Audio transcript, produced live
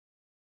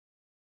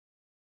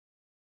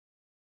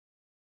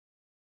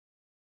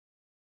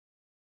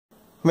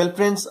Well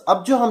friends,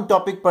 अब जो हम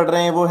टॉपिक पढ़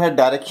रहे हैं वो है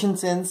डायरेक्शन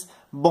सेंस।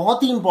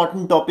 बहुत ही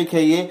इंपॉर्टेंट टॉपिक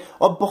है ये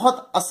और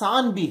बहुत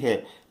आसान भी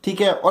है।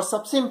 ठीक है, और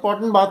सबसे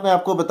इंपॉर्टेंट बात मैं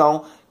आपको बताऊं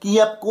कि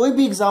आप कोई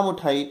भी एग्जाम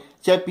उठाई,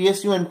 चाहे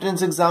पीएसयू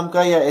एंट्रेंस एग्जाम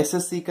का या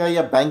एसएससी का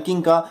या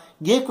बैंकिंग का,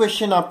 ये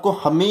क्वेश्चन आपको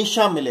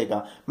हमेशा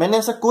मिलेगा। मैंने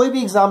ऐसा कोई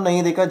भी एग्जाम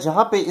नहीं देखा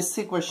जहां पे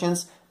इससे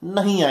क्वेश्चंस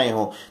नहीं आए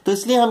हो। तो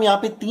इसलिए हम यहाँ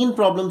पे 3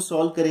 प्रॉब्लम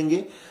सॉल्व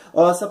करेंगे।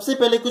 और सबसे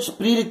पहले कुछ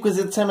प्री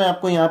रिक्विजिट्स है, मैं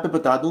आपको यहाँ पे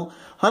बता दूं।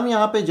 हम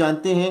यहाँ पे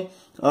जानते हैं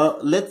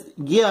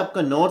ये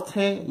आपका नॉर्थ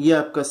है, ये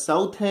आपका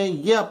साउथ है,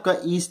 ये आपका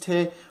ईस्ट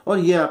है और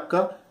ये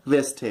आपका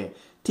वेस्ट है।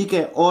 ठीक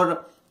है,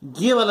 और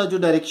ये वाला जो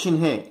डायरेक्शन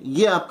है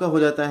ये आपका हो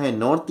जाता है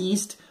नॉर्थ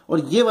ईस्ट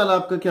और ये वाला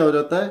आपका क्या हो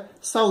जाता है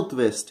साउथ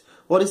वेस्ट।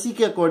 और इसी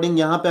के अकॉर्डिंग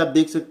यहां पे आप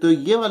देख सकते हो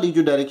ये वाली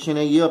जो डायरेक्शन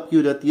है ये आपकी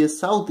हो जाती है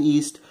साउथ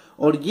ईस्ट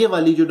और ये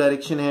वाली जो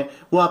डायरेक्शन है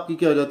वो आपकी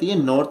क्या हो जाती है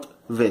नॉर्थ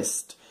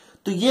वेस्ट।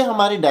 तो ये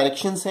हमारी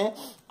डायरेक्शंस हैं।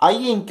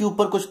 आइए इनके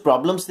ऊपर कुछ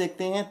प्रॉब्लम्स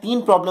देखते हैं।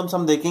 3 प्रॉब्लम्स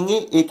हम देखेंगे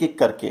एक एक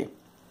करके।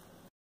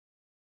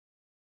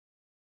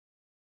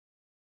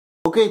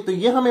 ओके, तो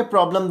ये हमें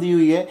प्रॉब्लम दी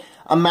हुई है।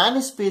 A man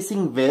is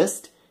facing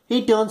west, he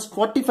turns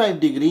 45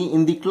 degree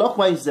in the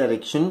clockwise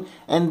direction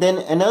and then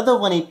another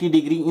 180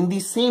 degree in the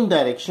same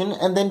direction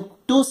and then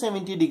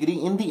 270 degree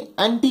in the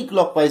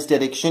anti-clockwise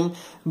direction.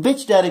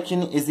 Which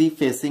direction is he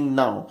facing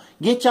now?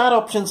 ये 4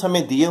 options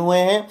हमें दिए हुए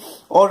हैं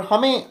और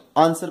हमें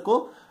answer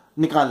को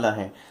निकालना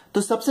है।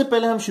 तो सबसे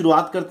पहले हम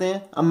शुरुआत करते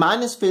हैं। A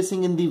man is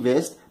facing in the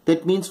waste,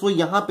 that means वो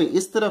यहां पे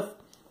इस तरफ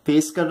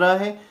फेस कर रहा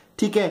है।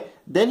 ठीक है,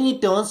 then he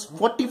turns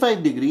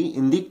 45 degree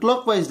in the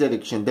clockwise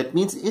direction, that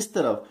means इस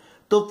तरफ।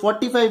 तो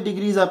 45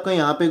 डिग्रीज आपका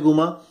यहां पे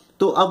घुमा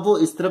तो अब वो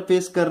इस तरफ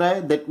फेस कर रहा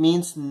है, that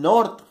means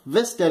north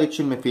west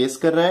direction में फेस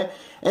कर रहा है।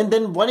 And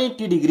then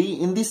 180 degree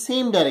in the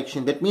same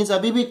direction, that means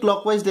अभी भी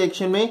क्लॉकवाइज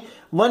डायरेक्शन में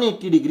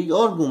 180 डिग्री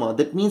और घुमा,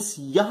 दैट मीन्स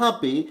यहां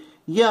पे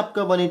ये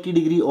आपका 180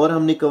 डिग्री और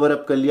हमने कवर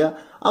अप कर लिया।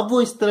 अब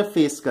वो इस तरफ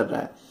फेस कर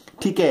रहा है।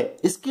 ठीक है,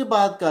 इसके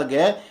बाद कहा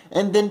गया है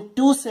एंड देन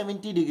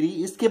 270 डिग्री,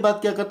 इसके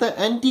बाद क्या करता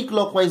है anti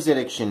clockwise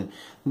direction.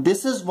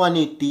 This is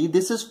 180,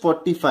 this is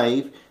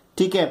 45।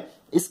 ठीक है,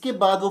 इसके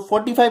बाद वो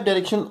 45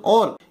 डायरेक्शन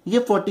और ये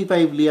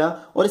 45 लिया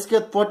और इसके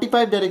बाद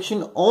 45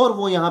 डायरेक्शन और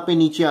वो यहां पे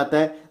नीचे आता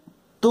है।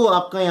 तो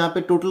आपका यहां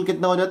पे टोटल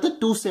कितना हो जाता है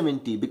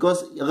 270, बिकॉज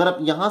अगर आप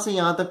यहां से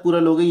यहां तक पूरा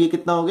लोगे ये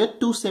कितना हो गया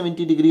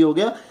 270 डिग्री हो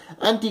गया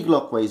एंटी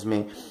क्लॉकवाइज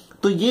में।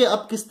 तो ये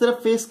अब किस तरफ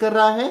फेस कर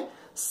रहा है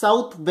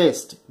साउथ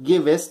वेस्ट। ये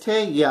वेस्ट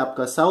है, ये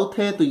आपका साउथ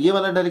है, तो ये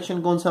वाला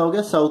डायरेक्शन कौन सा हो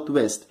गया south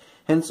west.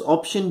 Hence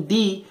option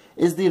D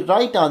is the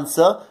right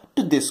answer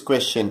to this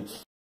question.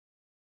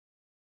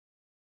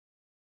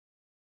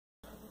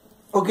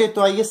 Okay,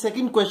 तो आइए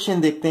सेकंड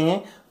क्वेश्चन देखते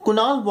हैं।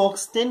 कुणाल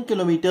वॉक्स 10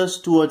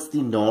 kilometres towards the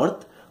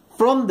north,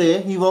 from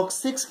there he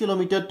walks 6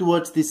 kilometre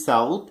towards the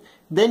south,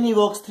 then he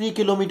walks 3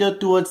 kilometre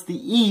towards the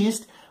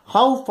east.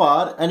 How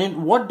far and in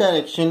what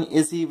direction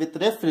is he with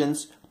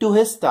reference to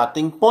his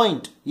starting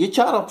point. ये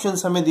 4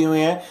 options हमें दिए हुए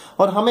हैं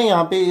और हमें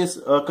यहाँ पे इस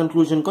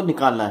कंक्लूजन को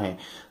निकालना है।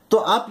 तो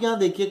आप यहाँ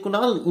देखिए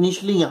कुणाल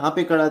इनिशियली यहाँ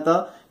पे खड़ा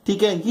था।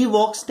 ठीक है, ही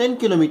वॉक्स 10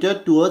 kilometre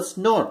towards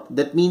north,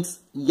 that means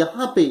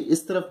यहाँ पे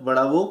इस तरफ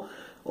बढ़ा वो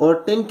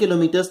और 10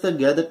 किलोमीटर्स तक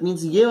गया, दैट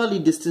मीन्स ये वाली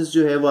डिस्टेंस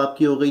जो है वो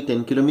आपकी हो गई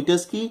 10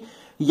 किलोमीटर्स की।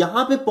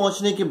 यहां पे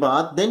पहुंचने के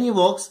बाद then he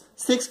walks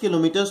 6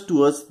 kilometres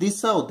towards the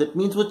south, that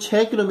means वो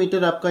 6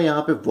 किलोमीटर आपका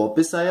यहां पे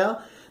वापस आया।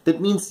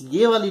 दैट मीन्स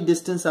ये वाली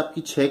डिस्टेंस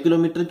आपकी 6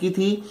 किलोमीटर की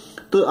थी,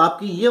 तो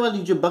आपकी ये वाली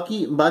जो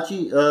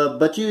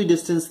बची हुई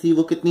डिस्टेंस थी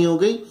वो कितनी हो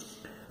गई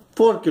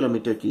 4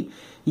 किलोमीटर की।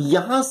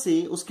 यहां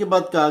से उसके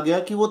बाद कहा गया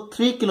कि वो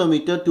 3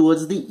 किलोमीटर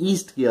टुवर्ड्स द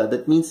ईस्ट गया,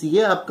 दैट मीन्स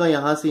ये आपका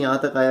यहां से यहां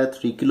तक आया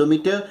 3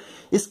 किलोमीटर।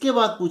 इसके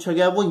बाद पूछा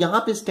गया वो यहां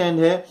पे स्टैंड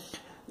है,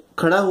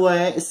 खड़ा हुआ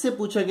है। इससे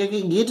पूछा गया कि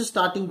ये जो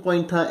स्टार्टिंग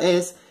पॉइंट था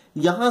एस,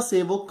 यहां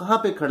से वो कहां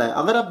पे खड़ा है।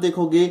 अगर आप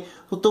देखोगे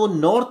तो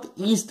नॉर्थ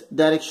ईस्ट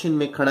डायरेक्शन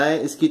में खड़ा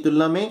है इसकी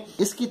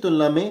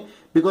तुलना में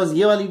बिकॉज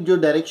ये वाली जो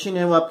डायरेक्शन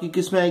है वो आपकी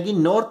किस में आएगी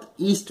नॉर्थ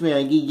ईस्ट में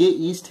आएगी। ये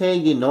ईस्ट है,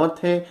 ये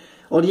नॉर्थ है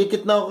और ये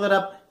कितना होगा अगर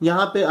आप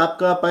यहां पे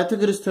आपका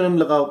पाइथागोरस थ्योरम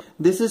लगाओ,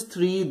 this is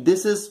 3,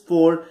 this is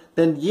 4,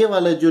 then ये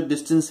वाला जो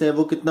डिस्टेंस है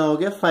वो कितना हो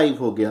गया 5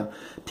 हो गया।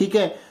 ठीक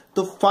है,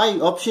 तो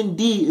 5 option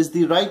D is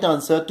the right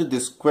answer to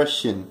this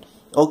question.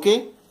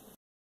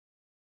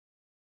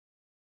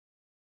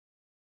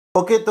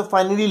 Okay, तो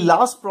फाइनली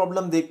लास्ट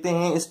प्रॉब्लम देखते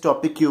हैं इस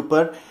टॉपिक के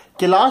ऊपर।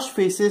 Kailash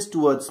faces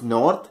towards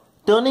north,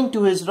 turning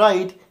to his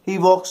right he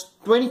walks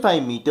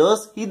 25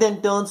 meters, he then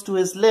turns to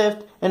his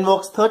left and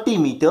walks 30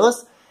 meters.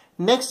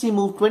 Next he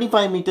moves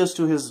 25 meters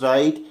to his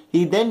right,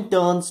 he then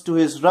turns to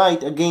his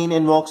right again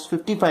and walks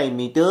 55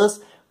 meters.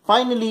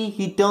 Finally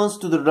he turns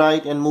to the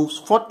right and moves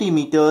 40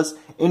 meters.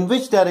 In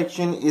which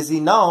direction is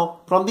he now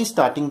from the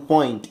starting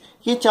point?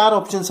 ये 4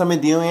 options हमें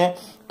दिए हुए हैं,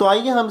 तो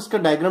आइए हम इसका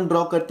diagram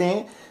draw करते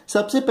हैं।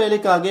 सबसे पहले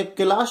कहा गया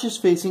Kailash is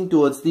facing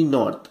towards the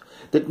north,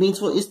 that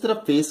means वो इस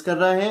तरफ फेस कर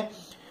रहा है।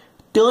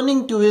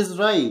 टर्निंग टू हिज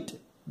राइट,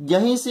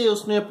 यहीं से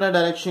उसने अपना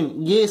डायरेक्शन,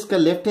 ये इसका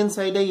लेफ्ट हैंड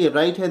साइड है, ये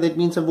राइट है, दैट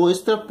मीन्स वो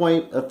इस तरफ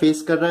पॉइंट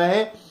फेस कर रहा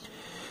है।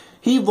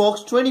 ही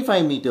वॉक्स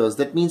 25 meters,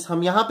 दैट मीन्स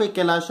हम यहां पे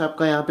कैलाश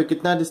आपका यहां पे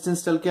कितना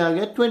डिस्टेंस चल के आ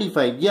गया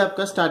 25, ये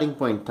आपका स्टार्टिंग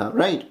पॉइंट था,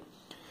 राइट।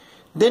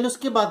 देन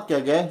उसके बाद क्या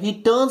गया ही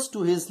टर्न्स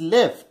टू हिज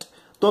लेफ्ट,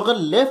 तो अगर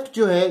लेफ्ट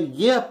जो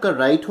है ये आपका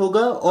राइट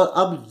होगा और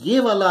अब ये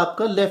वाला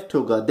आपका लेफ्ट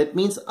होगा, दैट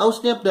मीन्स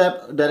उसने अब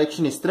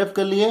डायरेक्शन इस तरफ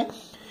कर लिया है।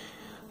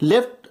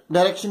 लेफ्ट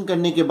डायरेक्शन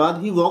करने के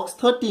बाद ही वॉक्स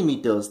 30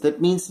 मीटर्स,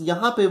 दैट मीन्स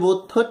यहां पे वो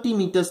 30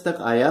 मीटर्स तक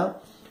आया,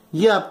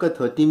 ये आपका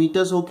 30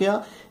 मीटर्स हो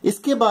गया।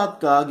 इसके बाद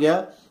कहा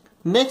गया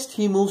next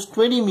he moves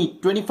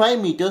 25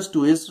 metres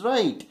to his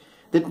right,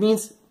 that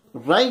means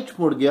right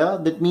मुड़ गया,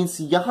 दैट मीन्स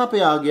यहां पे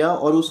आ गया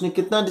और उसने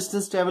कितना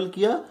डिस्टेंस ट्रेवल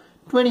किया,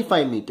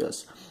 25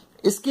 मीटर्स।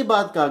 इसके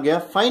बाद कहा गया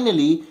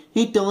finally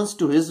he turns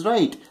to his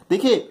right.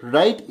 देखिए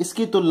राइट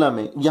इसकी तुलना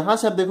में यहां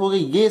से आप देखोगे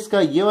ये इसका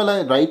ये वाला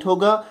राइट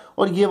होगा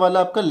और ये वाला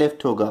आपका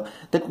लेफ्ट होगा,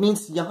 दैट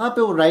मीन्स यहां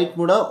पे वो राइट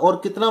मुड़ा और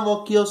कितना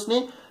वॉक किया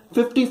उसने,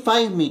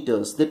 55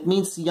 मीटर्स, दैट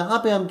मीन्स यहां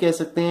पे हम कह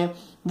सकते हैं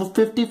वो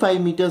 55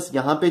 मीटर्स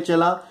यहां पे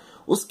चला।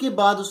 उसके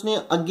बाद उसने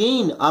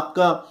अगेन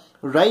आपका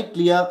राइट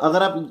लिया,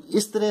 अगर आप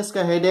इस तरह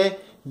इसका हेड है,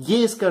 ये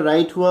इसका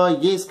राइट हुआ,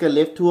 ये इसका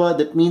लेफ्ट हुआ,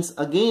 दैट मीन्स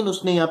अगेन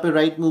उसने यहाँ पे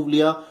राइट मूव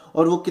लिया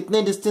और वो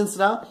कितने डिस्टेंस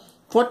रहा,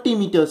 40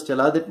 मीटर्स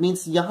चला, दैट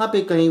मीन्स यहां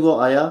पे कहीं वो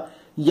आया,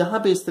 यहां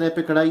पे इस तरह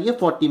पे खड़ा, ये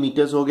 40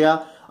 मीटर्स हो गया।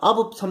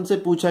 अब हमसे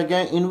पूछा गया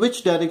इन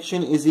which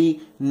direction is he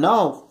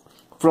now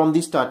from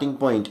the starting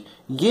point.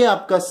 ये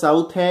आपका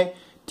साउथ है,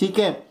 ठीक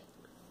है,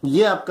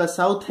 ये आपका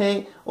साउथ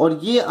है और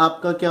ये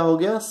आपका क्या हो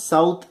गया,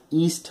 साउथ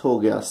ईस्ट हो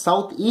गया,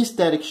 साउथ ईस्ट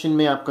डायरेक्शन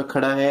में आपका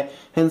खड़ा है।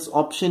 Hence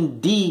option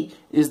D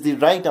is the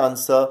right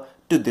answer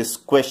to this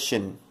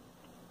question.